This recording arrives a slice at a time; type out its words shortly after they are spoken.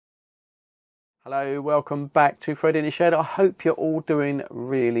Hello, welcome back to Fred in the Shed. I hope you're all doing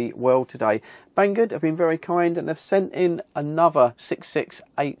really well today. Banggood have been very kind and have sent in another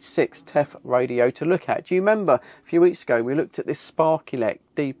 6686 TEF radio to look at. Do you remember a few weeks ago we looked at this SPARKELEC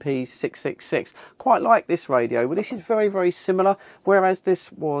DP666? Quite like this radio. Well, this is very, very similar, whereas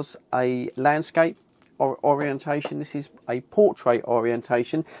this was a landscape orientation, this is a portrait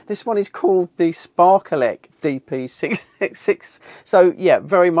orientation. This one is called the SPARKELEC DP666. So yeah,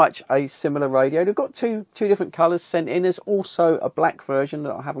 very much a similar radio. They've got two different colours sent in. There's also a black version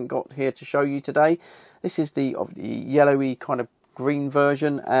that I haven't got here to show you today. This is the yellowy kind of green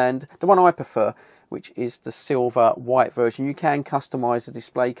version, and the one I prefer, which is the silver white version. You can customise the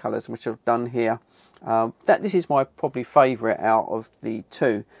display colours, which I've done here. This is my probably favourite out of the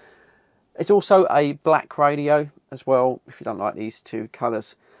two. It's also a black radio as well, if you don't like these two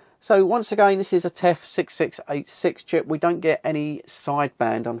colours. So once again, this is a TEF 6686 chip. We don't get any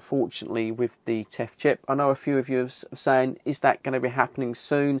sideband, unfortunately, with the TEF chip. I know a few of you are saying, is that going to be happening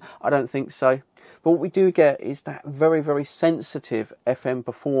soon? I don't think so. But what we do get is that very, very sensitive FM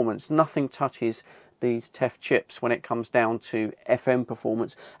performance. Nothing touches these TEF chips when it comes down to FM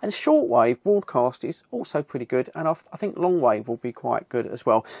performance. And shortwave broadcast is also pretty good, and I think longwave will be quite good as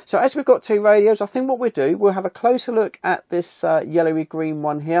well. So as we've got two radios, I think what we'll do, we'll have a closer look at this yellowy green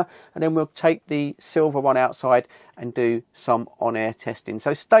one here, and then we'll take the silver one outside and do some on-air testing.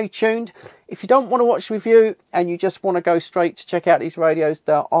 So stay tuned. If you don't want to watch the review and you just want to go straight to check out these radios,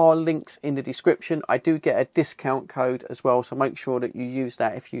 there are links in the description. I do get a discount code as well, so make sure that you use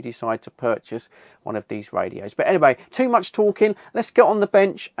that if you decide to purchase one of these radios. But anyway, too much talking. Let's get on the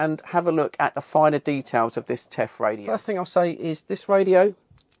bench and have a look at the finer details of this TEF radio. First thing I'll say is this radio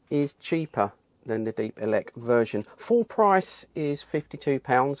is cheaper than the Deep Elect version. Full price is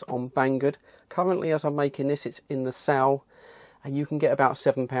 £52 on Banggood. Currently, as I'm making this, it's in the sale, and you can get about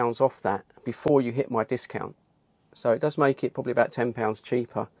 £7 off that before you hit my discount. So it does make it probably about £10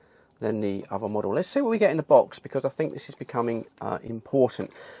 cheaper than the other model. Let's see what we get in the box, because I think this is becoming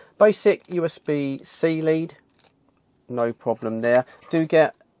important. Basic USB-C lead, no problem there. Do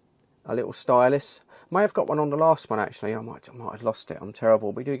get a little stylus. May have got one on the last one actually. I might have lost it. I'm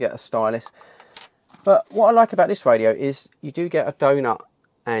terrible. We do get a stylus. But what I like about this radio is you do get a donut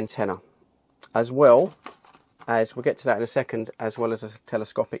antenna, as well as, we'll get to that in a second, as well as a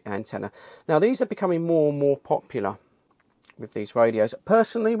telescopic antenna. Now these are becoming more and more popular with these radios.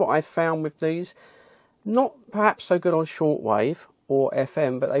 Personally, what I've found with these, not perhaps so good on shortwave or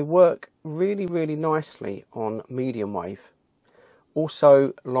FM, but they work really, really nicely on medium wave.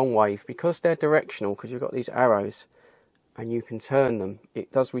 Also long wave, because they're directional, because you've got these arrows and you can turn them,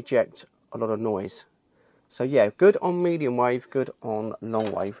 it does reject a lot of noise. So yeah, good on medium wave, good on long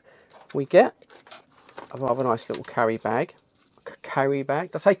wave. We get a rather nice little carry bag. Carry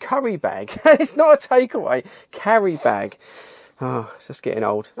bag? Did I say curry bag? It's not a takeaway. Carry bag. Oh, it's just getting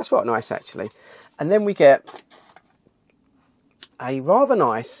old. That's quite nice actually. And then we get a rather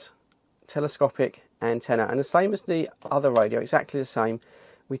nice telescopic antenna, and the same as the other radio, exactly the same.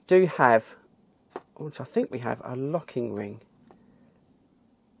 We do have, which I think we have, a locking ring.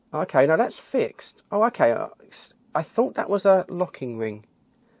 Okay, now that's fixed. Oh, okay. I thought that was a locking ring,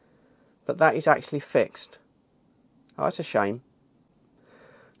 but that is actually fixed. Oh, that's a shame.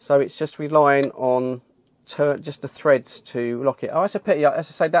 So it's just relying on just the threads to lock it. Oh, that's a pity. As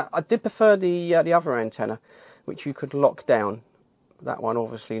I say, that I did prefer the other antenna, which you could lock down. That one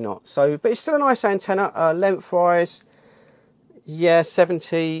obviously not. So, but it's still a nice antenna. Lengthwise, yeah,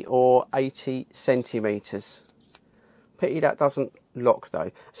 70 or 80 centimeters. Pity that doesn't lock though.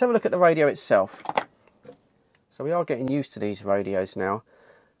 Let's have a look at the radio itself. So we are getting used to these radios now.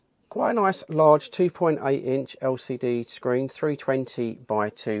 Quite a nice large 2.8 inch LCD screen, 320 by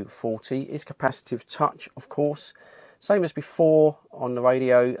 240. Is capacitive touch, of course. Same as before on the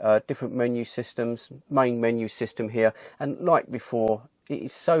radio, different menu systems, main menu system here. And like before, it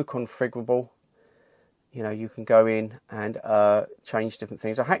is so configurable. You know, you can go in and change different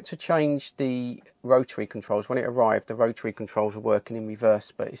things. I had to change the rotary controls. When it arrived, the rotary controls were working in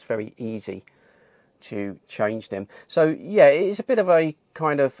reverse, but it's very easy to change them. So yeah, it's a bit of a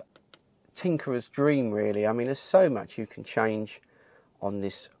kind of tinkerer's dream, really. I mean, there's so much you can change on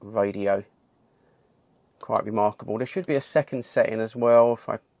this radio. Quite remarkable. There should be a second setting as well. If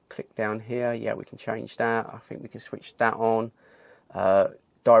I click down here, yeah, we can change that. I think we can switch that on.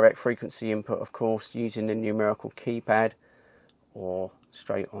 Direct frequency input, of course, using the numerical keypad or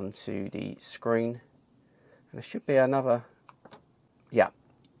straight onto the screen. And there should be another, yeah,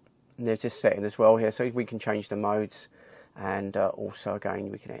 and there's this setting as well here, so we can change the modes, and also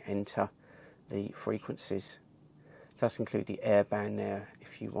again we can enter the frequencies. does include the airband there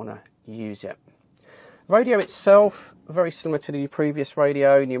if you want to use it. Radio itself, very similar to the previous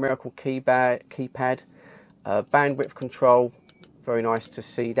radio, numerical keypad, bandwidth control, very nice to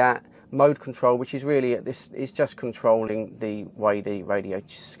see that. Mode control, which is really, this is just controlling the way the radio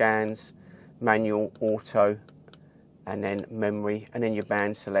scans, manual, auto, and then memory, and then your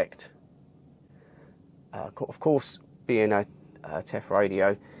band select. Of course, being a TEF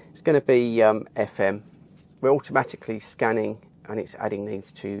radio, it's going to be FM. We're automatically scanning and it's adding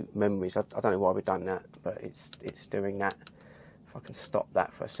these two memories. I don't know why we've done that, but it's doing that. If I can stop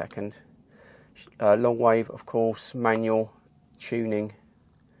that for a second. Long wave, of course, manual, tuning.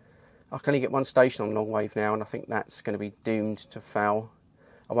 I can only get one station on long wave now, and I think that's going to be doomed to fail.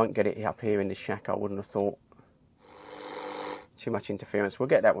 I won't get it up here in the shack, I wouldn't have thought. Too much interference. We'll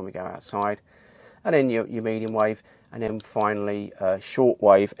get that when we go outside. And then your medium wave, and then finally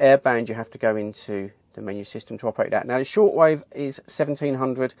shortwave. Airband, you have to go into the menu system to operate that. Now the shortwave is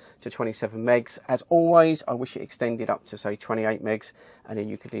 1700 to 27 megs. As always, I wish it extended up to say 28 megs, and then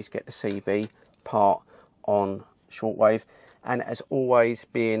you could at least get the CB part on shortwave. And as always,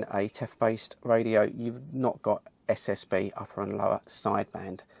 being a TEF based radio, you've not got SSB, upper and lower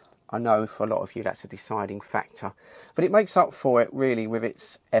sideband. I know for a lot of you that's a deciding factor, but it makes up for it really with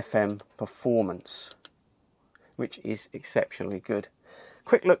its FM performance, which is exceptionally good.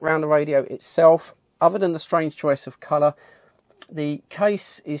 Quick look around the radio itself. Other than the strange choice of colour, the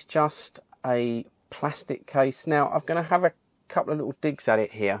case is just a plastic case. Now I'm going to have a couple of little digs at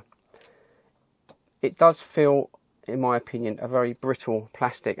it here. It does feel, in my opinion, a very brittle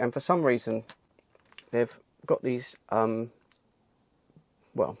plastic, and for some reason they've got these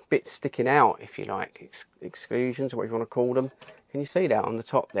well, bits sticking out, if you like, exclusions, or whatever you want to call them. Can you see that on the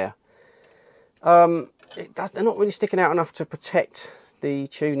top there? They're not really sticking out enough to protect the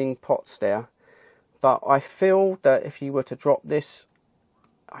tuning pots there, but I feel that if you were to drop this,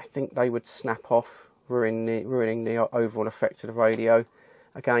 I think they would snap off, ruining the overall effect of the radio.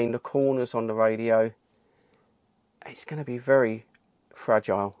 Again, the corners on the radio, it's going to be very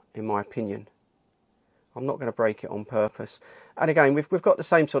fragile, in my opinion. I'm not going to break it on purpose. And again, we've got the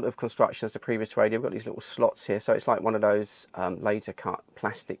same sort of construction as the previous radio. We've got these little slots here, so it's like one of those laser cut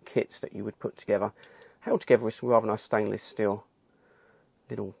plastic kits that you would put together, held together with some rather nice stainless steel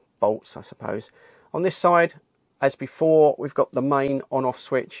little bolts, I suppose. On this side, as before, we've got the main on-off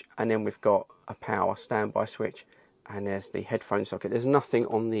switch, and then we've got a power standby switch, and there's the headphone socket. There's nothing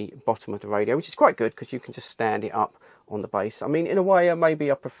on the bottom of the radio, which is quite good because you can just stand it up on the base. I mean, in a way, maybe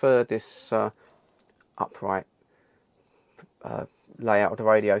I prefer this upright layout of the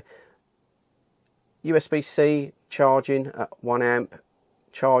radio. USB-C charging at 1 amp,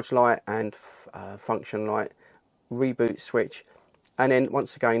 charge light and function light, reboot switch, and then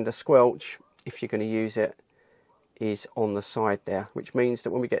once again the squelch, if you're going to use it, is on the side there, which means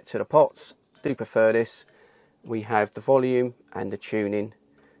that when we get to the pots, do prefer this, we have the volume and the tuning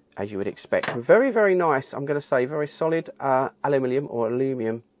as you would expect. Very, very nice, I'm going to say very solid aluminium or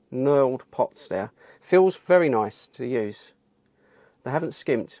aluminum knurled pots there. Feels very nice to use. They haven't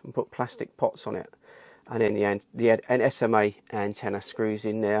skimped and put plastic pots on it. And then an SMA antenna screws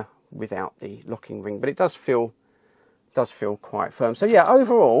in there without the locking ring, but it does feel quite firm. So yeah,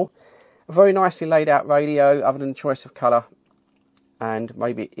 overall, a very nicely laid out radio, other than the choice of colour, and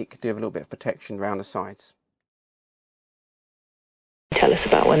maybe it could do with a little bit of protection around the sides. Tell us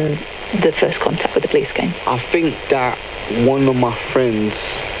about when the first contact with the police came. I think that one of my friends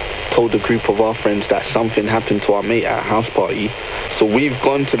told a group of our friends that something happened to our mate at a house party. So we've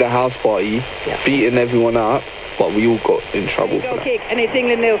gone to the house party, beaten everyone up, but we all got in trouble for that. And it's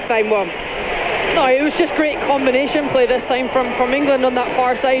England nil, time one. No, it was just great combination play this time from England on that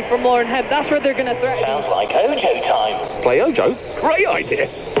far side from Lauren Head. That's where they're going to threaten. Sounds like Ojo time. Play Ojo? Great idea.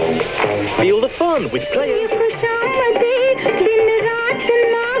 Feel the fun with Play Ojo.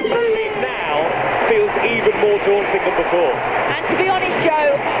 Now feels even more daunting than before. And to be honest,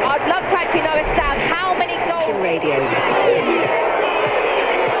 Joe, I'd love to actually know, Sam, how many goals... Radio.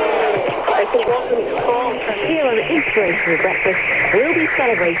 Here on the Inspirational Breakfast, we'll be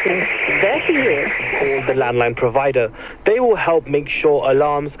celebrating 30 years. Call the landline provider. They will help make sure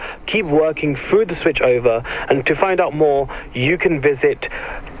alarms keep working through the switchover. And to find out more, you can visit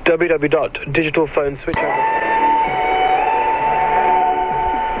www.digitalphoneswitchover.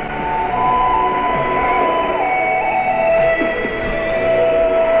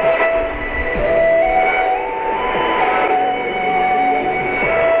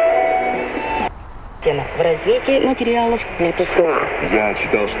 В развитии материалов написано. Я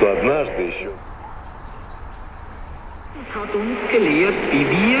читал, что однажды еще. Hat uns gelehrt, wie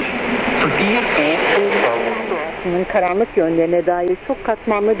wir zu dir dünyasının karanlık yönlerine dair çok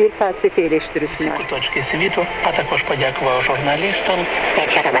katmanlı bir felsefe eleştirisi var. Точки світу, а також подякував журналістам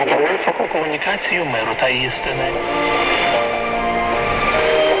за комунікацію миру та істини.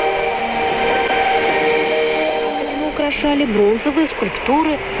 Украшали бронзовые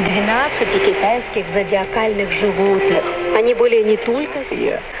скульптуры 12 китайских зодиакальных животных. Они были не только...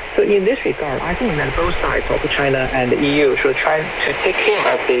 So in this regard, I think that both sides of China and the EU should try to take care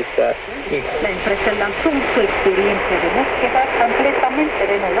of this. La impresión son su experiencia de búsqueda completamente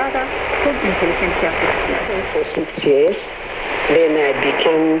renovada con inteligencia artificial. Then I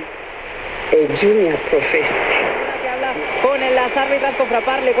became a junior professor. Con las árbitras, con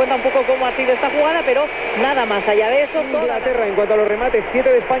Frapar, le cuenta un poco cómo ha sido esta jugada, pero nada más allá de eso. Inglaterra en cuanto a los remates, 7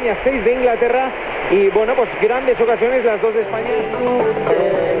 de España, 6 de Inglaterra y bueno, pues grandes ocasiones las dos de España.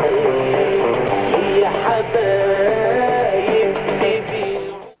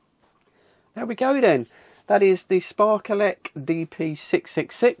 There we go then. That is the SPARKELEC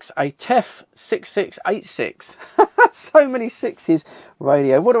DP666, a TEF 6686. So many sixes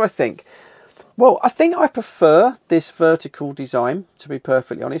radio. What do I think? Well, I think I prefer this vertical design, to be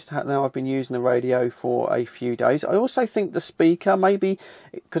perfectly honest. Now I've been using the radio for a few days. I also think the speaker, maybe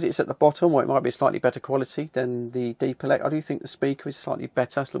because it's at the bottom, or it might be slightly better quality than the DP666. I do think the speaker is slightly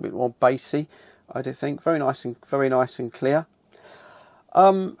better. It's a little bit more bassy, I do think. Very nice and clear.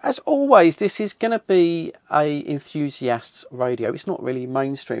 As always, this is going to be a enthusiast's radio. It's not really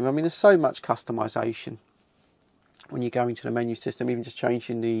mainstream. I mean, there's so much customization when you go into the menu system, even just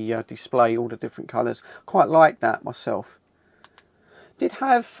changing the display, all the different colours. Quite like that myself. Did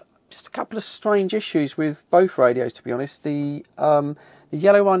have just a couple of strange issues with both radios, to be honest. The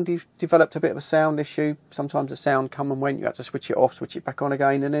yellow one developed a bit of a sound issue. Sometimes the sound come and went. You had to switch it off, switch it back on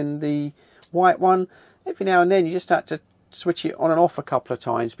again. And then the white one, every now and then you just had to switch it on and off a couple of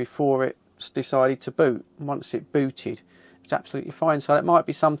times before it decided to boot. Once it booted, it's absolutely fine. So it might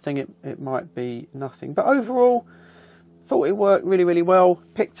be something, it might be nothing. But overall, thought it worked really, really well.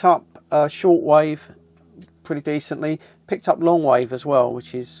 Picked up shortwave pretty decently. Picked up long wave as well,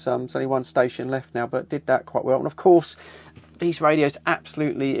 which is there's only one station left now, but did that quite well. And of course, these radios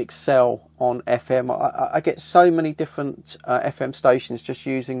absolutely excel on FM. I get so many different FM stations just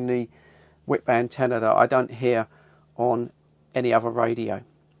using the whip antenna that I don't hear on any other radio.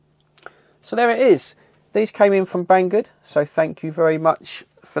 So there it is. These came in from Banggood, so thank you very much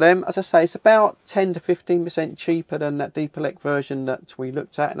for them. As I say, it's about 10 to 15% cheaper than that DP666 version that we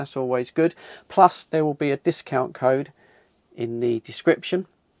looked at, and that's always good. Plus, there will be a discount code in the description.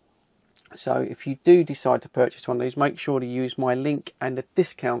 So if you do decide to purchase one of these, make sure to use my link and the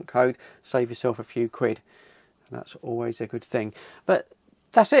discount code. Save yourself a few quid. And that's always a good thing. But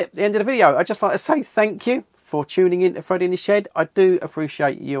that's it, the end of the video. I'd just like to say thank you for tuning in to Fred in the Shed. I do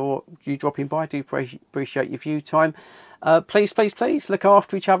appreciate you dropping by. I do appreciate your view time. Please, please, please look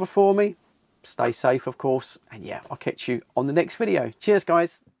after each other for me. Stay safe, of course. And yeah, I'll catch you on the next video. Cheers,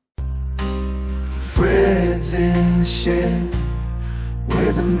 guys. Fred's in the shed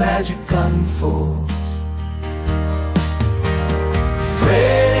where the magic unfolds.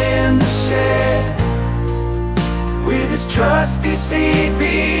 Fred in the shed with his trusty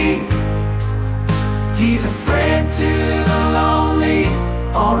CB. He's a friend to the lonely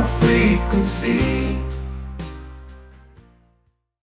on a frequency.